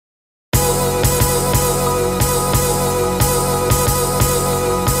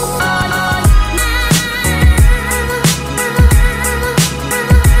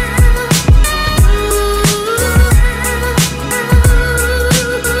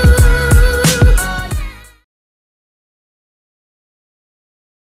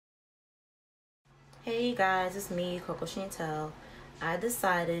Hey guys, it's me, Coco Chantel. I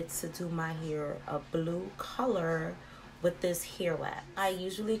decided to do my hair a blue color with this hair wax. I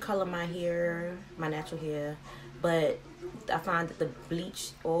usually color my hair, my natural hair, but I find that the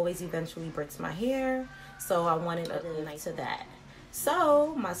bleach always eventually breaks my hair, so I wanted a nice to that.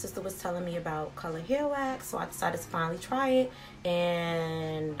 So my sister was telling me about color hair wax, so I decided to finally try it,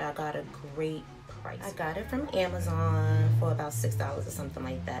 and I got a great price. I got it from Amazon for about $6 or something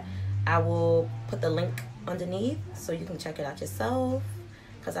like that. I will put the link underneath so you can check it out yourself,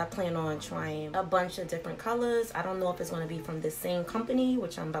 because I plan on trying a bunch of different colors. I don't know if it's going to be from the same company,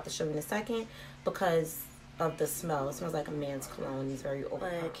 which I'm about to show you in a second, because of the smell. It smells like a man's cologne. He's very old.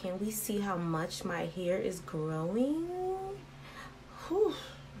 But can we see how much my hair is growing? Whew.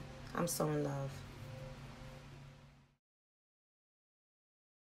 I'm so in love.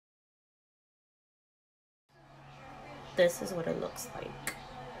 This is what it looks like.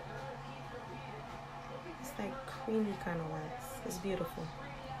 It's like creamy kind of wax. It's beautiful.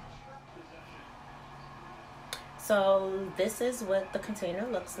 So this is what the container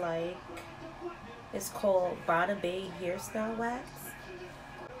looks like. It's called Botabay Hairstyle Wax.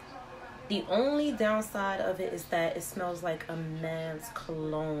 The only downside of it is that it smells like a man's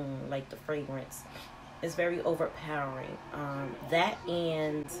cologne, like the fragrance. It's very overpowering. That,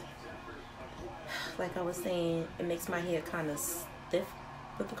 and like I was saying, it makes my hair kind of stiff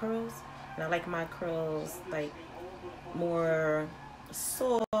with the curls. And I like my curls like more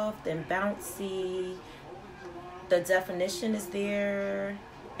soft and bouncy. The definition is there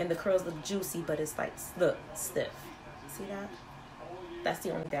and the curls look juicy, but it's like, look, stiff. See that? That's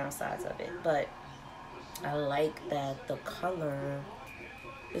the only downsides of it. But I like that the color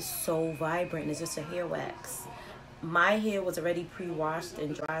is so vibrant. It's just a hair wax. My hair was already pre-washed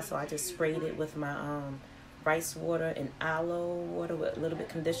and dry, so I just sprayed it with my rice water and aloe water with a little bit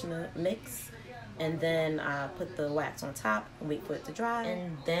conditioner mix, and then I put the wax on top and wait for it to dry.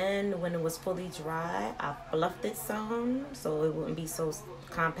 And then when it was fully dry, I fluffed it some so it wouldn't be so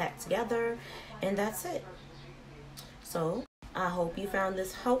compact together, and that's it. So I hope you found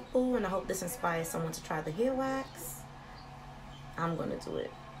this helpful, and I hope this inspires someone to try the hair wax. I'm gonna do it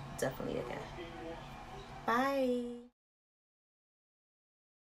definitely again. Bye.